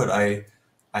know, but I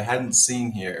hadn't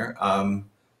seen here.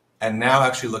 And now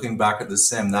actually looking back at the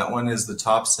sim, that one is the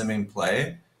top simming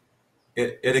play.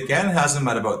 It again has him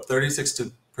at about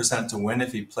 36% to win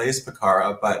if he plays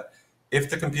Picara, but if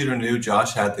the computer knew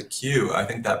Josh had the Q, I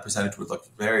think that percentage would look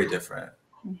very different.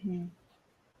 Mm-hmm.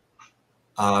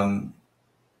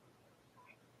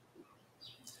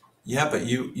 Yeah, but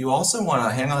you also want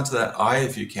to hang on to that I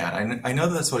if you can. I know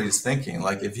that's what he's thinking.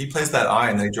 Like, if he plays that I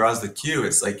and then he draws the Q,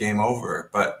 it's like game over.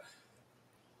 But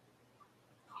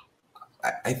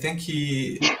I think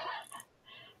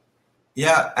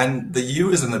yeah, and the U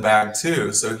is in the bag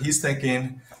too. So he's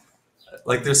thinking,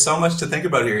 like, there's so much to think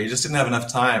about here. He just didn't have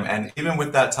enough time. And even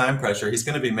with that time pressure, he's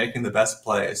going to be making the best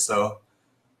play. So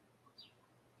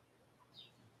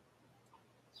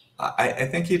I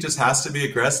think he just has to be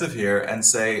aggressive here and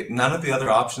say, none of the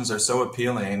other options are so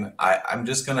appealing. I'm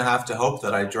just going to have to hope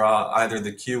that I draw either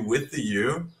the Q with the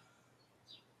U.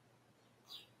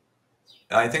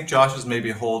 I think Josh is maybe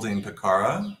holding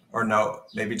Picara, or no,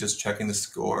 maybe just checking the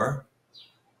score.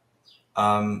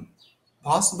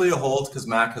 Possibly a hold because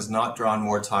Mack has not drawn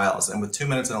more tiles. And with 2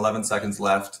 minutes and 11 seconds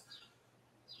left,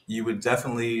 you would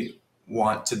definitely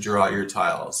want to draw your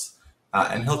tiles.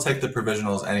 And he'll take the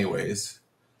provisionals anyways.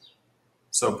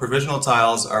 So provisional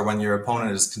tiles are when your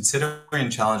opponent is considering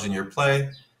challenging your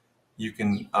play. You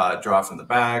can draw from the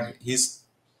bag. He's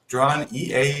drawn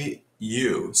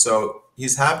EAU. So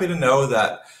he's happy to know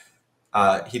that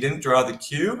he didn't draw the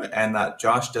Q and that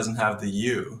Josh doesn't have the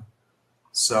U.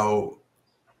 So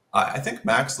I think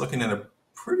Mack's looking at a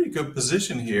pretty good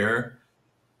position here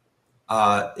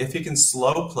if he can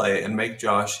slow play and make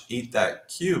Josh eat that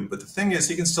Q. But the thing is,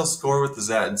 he can still score with the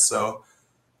Z. So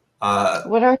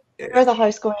what are the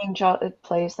high scoring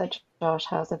plays that Josh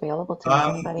has available to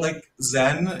him? Like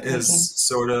Zen is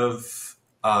sort of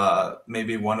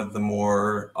maybe one of the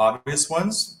more obvious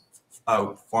ones,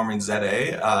 forming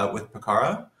ZA with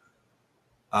Picara.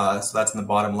 So that's in the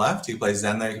bottom left. You can play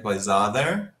Zen there, you can play Za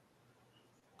there.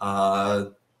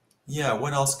 Yeah,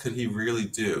 what else could he really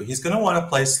do? He's going to want to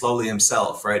play slowly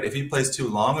himself, right? If he plays too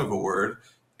long of a word,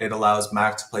 it allows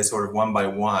Mack to play sort of one by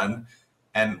one.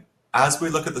 And as we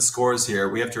look at the scores here,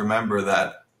 we have to remember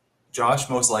that Josh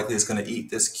most likely is going to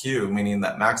eat this Q, meaning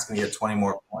that Mack's going to get 20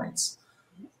 more points.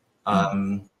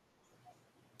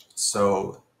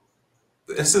 So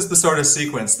this is the sort of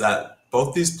sequence that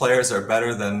both these players are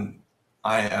better than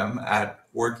I am at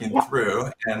working through,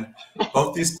 and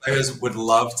both these players would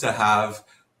love to have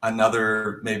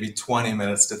another maybe 20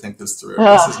 minutes to think this through.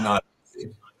 This is not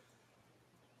easy.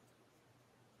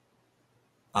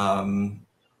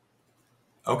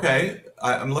 Okay,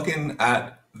 I'm looking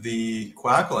at the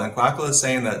Quackle, and Quackle is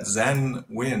saying that Zen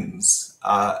wins,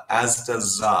 as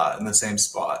does Za in the same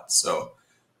spot. So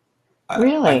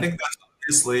really? I think that's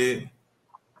obviously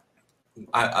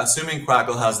assuming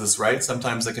Crackle has this right,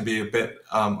 sometimes it can be a bit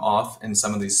off in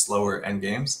some of these slower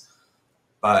endgames,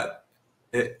 but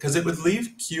because it would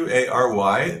leave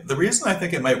Qary. The reason I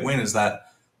think it might win is that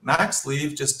Max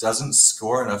leave just doesn't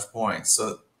score enough points.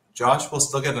 So Josh will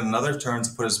still get another turn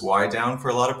to put his Y down for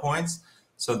a lot of points.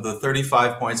 So the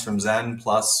 35 points from Zen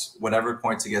plus whatever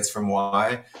points he gets from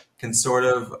Y can sort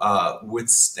of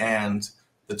withstand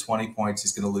the 20 points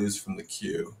he's going to lose from the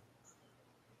Q.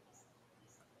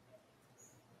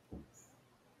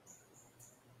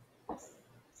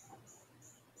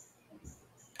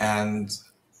 And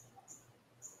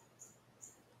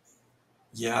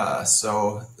yeah,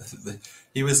 so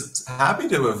he was happy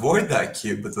to avoid that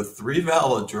cube, but the three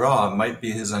vowel draw might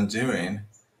be his undoing.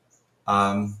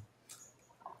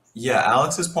 Yeah,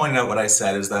 Alex is pointing out what I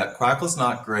said is that Crackle's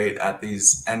not great at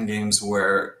these endgames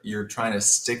where you're trying to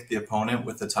stick the opponent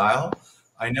with the tile.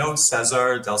 I know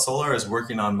Cesar Del Solar is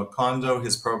working on Macondo,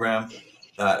 his program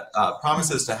that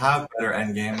promises to have better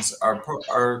endgames.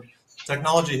 Our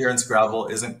technology here in Scrabble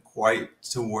isn't quite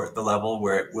to the level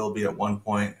where it will be at one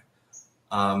point.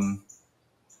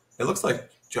 It looks like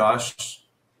Josh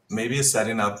maybe is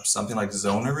setting up something like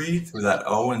zonery through that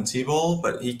O and T-bowl,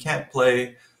 but he can't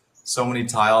play so many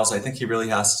tiles. I think he really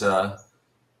has to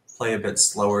play a bit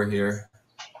slower here.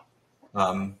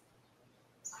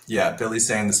 Yeah, Billy's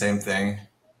saying the same thing.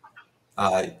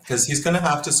 Because he's going to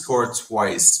have to score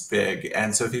twice big.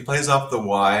 And so if he plays off the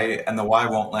Y and the Y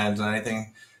won't land on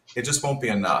anything, it just won't be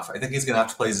enough. I think he's going to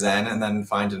have to play Zen and then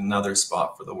find another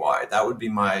spot for the Y. That would be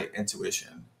my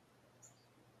intuition.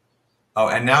 Oh,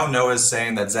 and now Noah's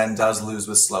saying that Zen does lose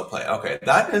with slow play. Okay,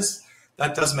 that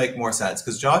does make more sense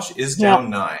because Josh is down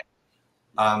 9.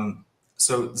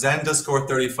 So Zen does score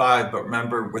 35, but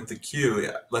remember with the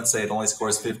Q, let's say it only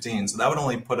scores 15. So that would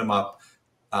only put him up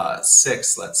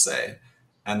 6, let's say.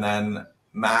 And then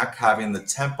Mack having the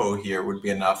tempo here would be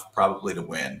enough probably to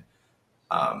win.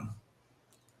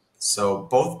 So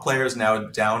both players now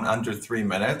down under 3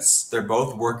 minutes. They're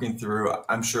both working through,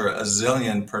 I'm sure, a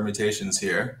zillion permutations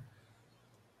here.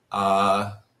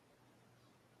 Adam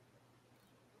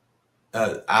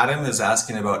is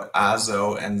asking about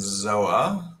Azo and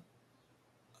Zoa.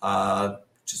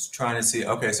 Just trying to see.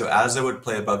 Okay, so Azo would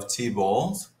play above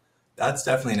T-bowl. That's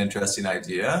definitely an interesting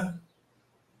idea.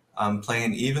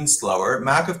 Playing even slower.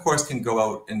 Mack, of course, can go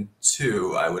out in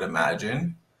 2, I would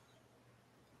imagine.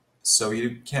 So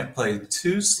you can't play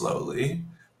too slowly.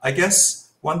 I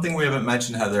guess one thing we haven't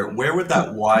mentioned, Heather, where would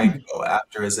that Y go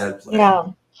after a Z play?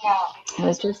 Yeah, I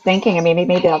was just thinking, I mean,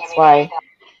 maybe that's why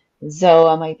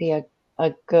Zoa might be a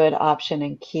good option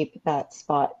and keep that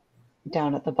spot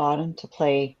down at the bottom to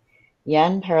play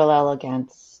Yen parallel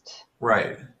against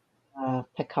Right.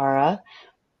 Picara.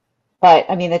 But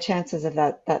I mean, the chances of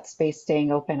that space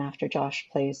staying open after Josh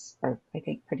plays are, I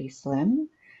think, pretty slim.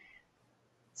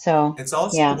 So It's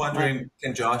also yeah, wondering,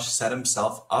 can Josh set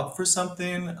himself up for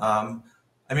something? I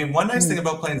mean, one nice thing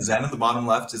about playing Zen in the bottom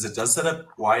left is it does set up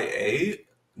YA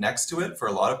next to it for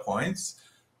a lot of points.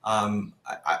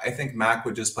 I think Mack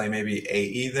would just play maybe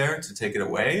AE there to take it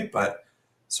away, but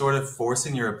sort of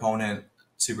forcing your opponent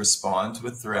to respond to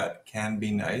a threat can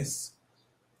be nice.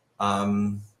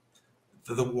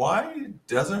 The Y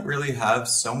doesn't really have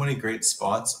so many great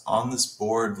spots on this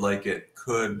board like it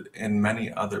could in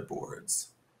many other boards.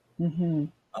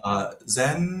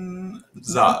 Zen,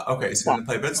 Za. Okay, so you're going to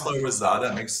play a bit slower with Za.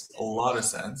 That makes a lot of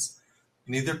sense.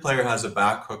 Neither player has a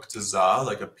back hook to Za,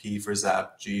 like a P for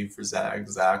Zap, G for Zag,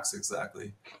 Zax,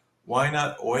 exactly. Why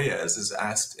not Oyez is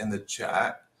asked in the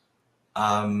chat.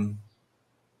 I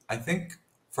think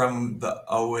from the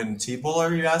O and T-bowl,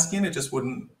 are you asking? It just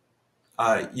wouldn't.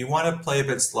 You want to play a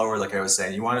bit slower, like I was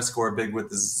saying. You want to score big with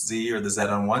the Z or the Z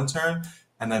on one turn,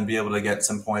 and then be able to get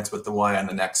some points with the Y on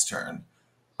the next turn.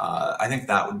 I think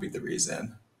that would be the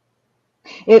reason.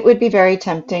 it would be very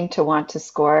tempting to want to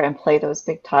score and play those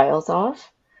big tiles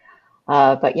off.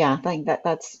 But yeah, I think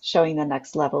that's showing the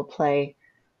next level play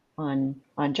on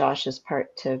Josh's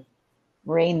part to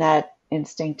rein that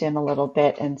instinct in a little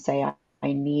bit and say,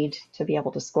 I need to be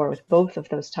able to score with both of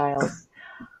those tiles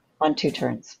on 2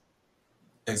 turns.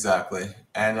 Exactly.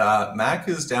 And Mack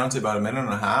is down to about a minute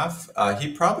and a half.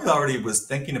 He probably already was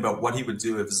thinking about what he would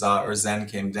do if Za or Zen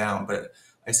came down, but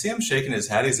I see him shaking his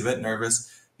head. He's a bit nervous.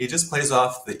 He just plays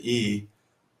off the E.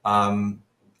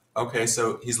 Okay,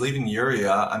 so he's leaving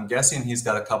Uria. I'm guessing he's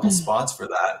got a couple spots for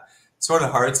that. It's sort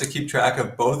of hard to keep track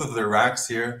of both of their racks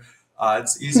here.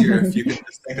 It's easier if you can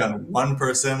just think on one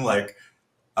person, like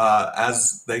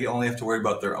as they only have to worry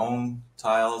about their own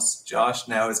tiles. Josh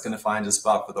now is going to find a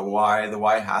spot for the Y. The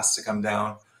Y has to come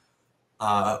down.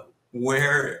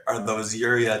 Where are those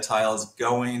Uria tiles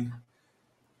going?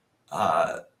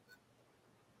 Uh,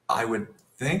 I would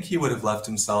think he would have left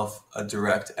himself a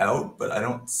direct out, but I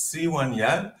don't see one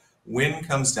yet. Win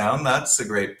comes down. That's a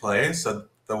great play. So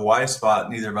the Y spot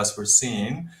neither of us were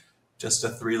seeing. Just a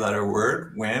three-letter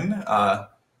word, win.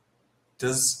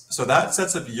 So that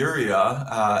sets up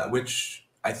Uria, which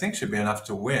I think should be enough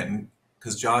to win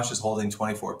because Josh is holding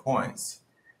 24 points.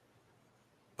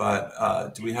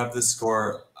 But do we have the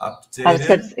score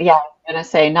updated? Yeah, I was gonna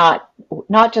say not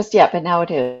just yet, but now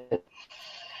it is.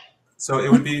 So it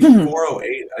would be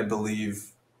 408, I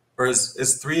believe. Or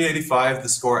is 385 the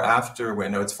score after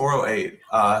win? No, it's 408.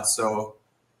 Oh,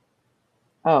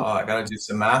 Oh, I got to do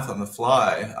some math on the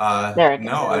fly. No, there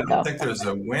I we don't go. think there's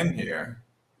a win here.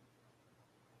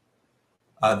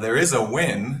 There is a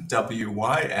win,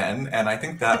 W-Y-N, and I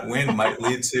think that win might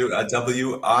lead to a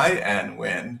W-I-N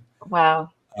win.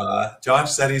 Wow.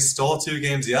 Josh said he stole 2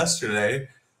 games yesterday.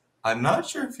 I'm not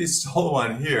sure if he stole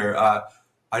one here.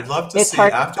 I'd love to It's see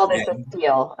hard to after call the this a game.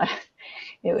 steal.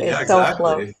 It was Yeah, so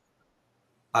close. exactly.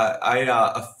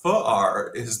 A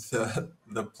foot is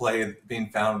the play being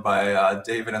found by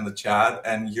David in the chat,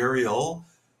 and Uriel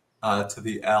to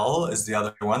the L is the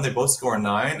other one. They both score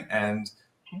 9, and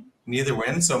Okay. neither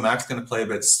win, so Mack's going to play a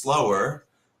bit slower.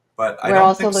 But I We're don't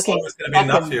also think slower looking is going to be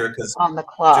enough seconds here because on the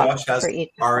clock Josh for has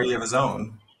each of RE them. of his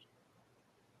own.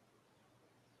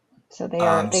 So they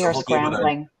So are he'll be able to,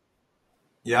 scrambling.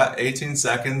 yeah, 18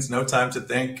 seconds, no time to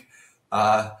think.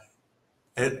 Uh,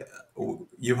 it,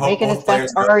 you hope Making his both best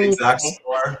players know the RE exact play.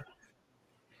 score.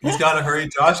 He's got to hurry.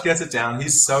 Josh gets it down.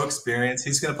 He's so experienced.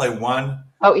 He's going to play one.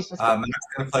 Oh, he's just Matt's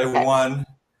going to play okay. one.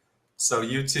 So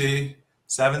UT,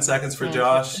 7 seconds for There's an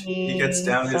Josh. He gets E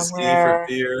down his E for somewhere.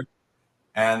 fear.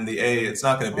 And the A, it's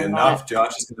not going to be I'm not. enough.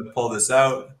 Josh is going to pull this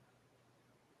out.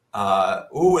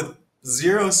 With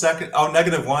 0 second. Oh,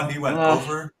 -1. He went Ugh.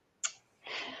 over.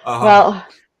 Uh, Well,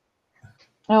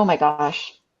 oh my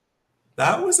gosh.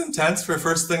 that was intense for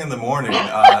first thing in the morning.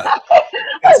 I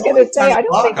It's was only gonna say 10 I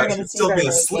don't o'clock. think we're I gonna should see still very be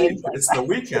many games asleep. like It's the that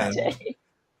weekend. today.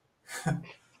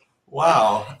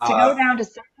 Wow. To go down to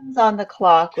seconds on the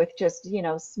clock with just,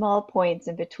 small points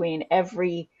in between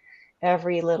every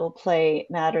little play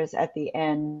matters at the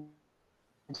end.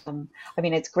 I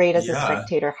mean, it's great as a Yeah,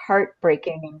 spectator,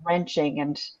 heartbreaking and wrenching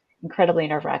and incredibly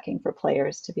nerve-wracking for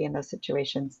players to be in those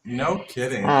situations. no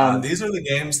kidding. Um, These are the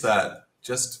games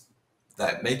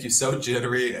that make you so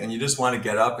jittery, and you just want to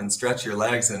get up and stretch your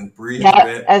legs and breathe a yeah,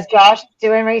 bit. as Josh is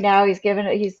doing right now, he's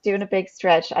doing a big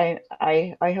stretch. I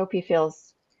hope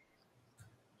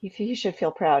he should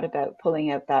feel proud about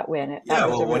pulling out that win. That Yeah,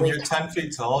 was a well, when really you're tough 10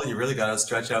 feet tall, you really got to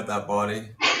stretch out that body.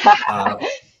 Uh,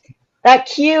 that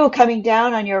cue coming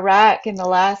down on your rack in the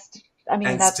last, I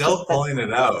mean, and that's still just that pulling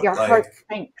it out, your heart like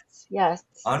sinks. Yes.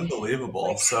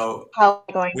 unbelievable. Like, So how am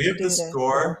I going we to have the do this?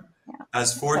 So, score yeah,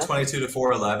 as impressive. 422 to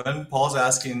 411. Paul's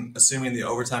asking, assuming the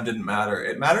overtime didn't matter.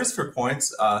 It matters for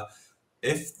points.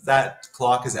 If that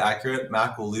clock is accurate,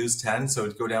 Mac will lose 10, so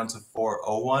it'd go down to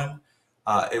 401.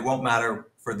 It won't matter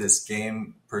for this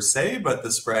game per se, but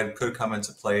the spread could come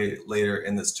into play later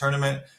in this tournament.